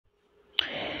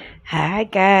Hi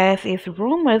guys, it's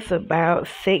rumors about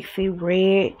Sexy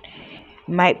Red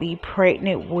might be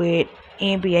pregnant with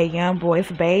NBA Youngboy's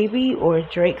baby or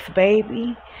Drake's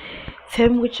baby. Tell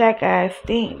me what y'all guys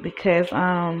think because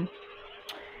NBA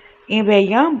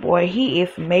Youngboy he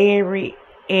is married,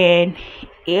 and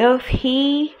if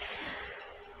he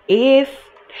is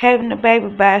having a baby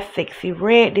by Sexy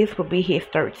Red, this will be his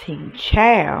 13th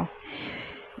child.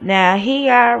 Now he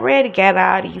already got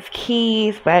all these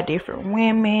kids by different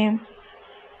women.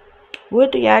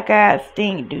 What do y'all guys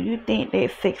think? Do you think that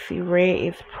Sexy Red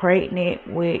is pregnant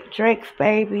with Drake's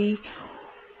baby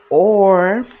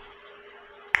or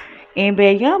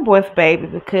NBA Youngboy's baby?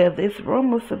 Because it's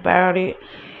rumors about it.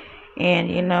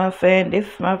 And you know what I'm saying? This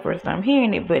is my first time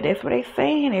hearing it, but that's what they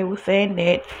saying. They were saying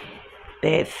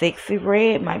that Sexy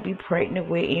Red might be pregnant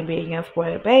with NBA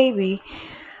Youngboy's baby.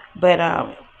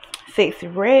 But Sexy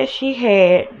Red, she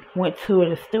had went to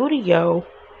the studio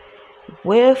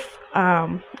with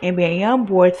NBA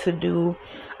Youngboy to do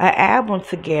an album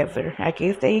together. I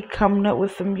guess they coming up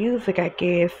with some music, I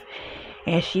guess.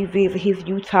 And she visited his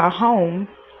Utah home.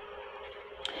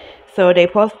 So they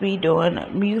supposed to be doing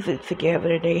music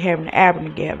together. They having an album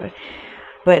together.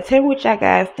 But tell me what y'all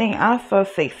guys think. Also,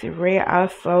 Sexy Red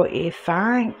also is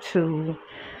signed to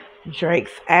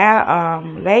Drake's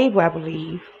label, I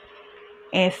believe.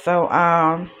 And so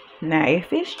now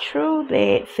if it's true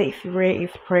that Sexy Red is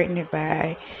pregnant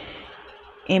by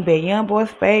NBA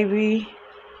Youngboy's baby,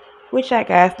 which y'all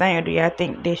guys think? Or do y'all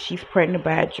think that she's pregnant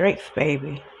by Drake's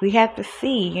baby? We have to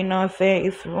see, you know what I'm saying?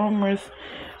 It's rumors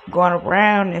going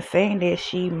around and saying that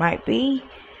she might be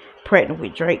pregnant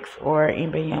with Drake's or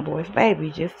NBA Youngboy's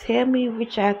baby. Just tell me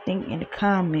what y'all think in the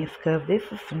comments, because this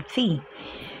is some tea.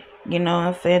 You know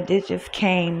what I'm saying? This just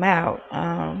came out.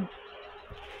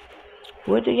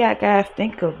 What do y'all guys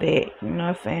think of that? You know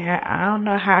what I'm saying? I don't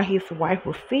know how his wife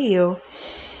would feel.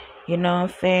 You know what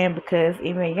I'm saying? Because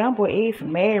even Youngboy is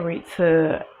married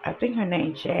to, I think her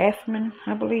name Jasmine,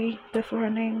 I believe that's what her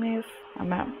name is. I'm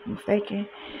not mistaken.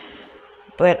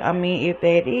 But I mean, if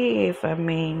that is, I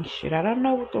mean, shit, I don't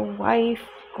know what the wife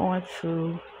going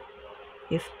to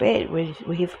expect. Will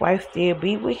his wife still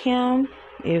be with him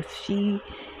if Sexy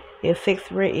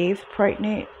Red is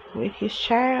pregnant with his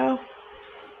child?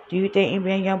 Do you think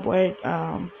even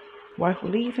Youngboy wife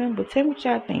will leave him? But tell me what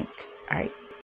y'all think. Alright.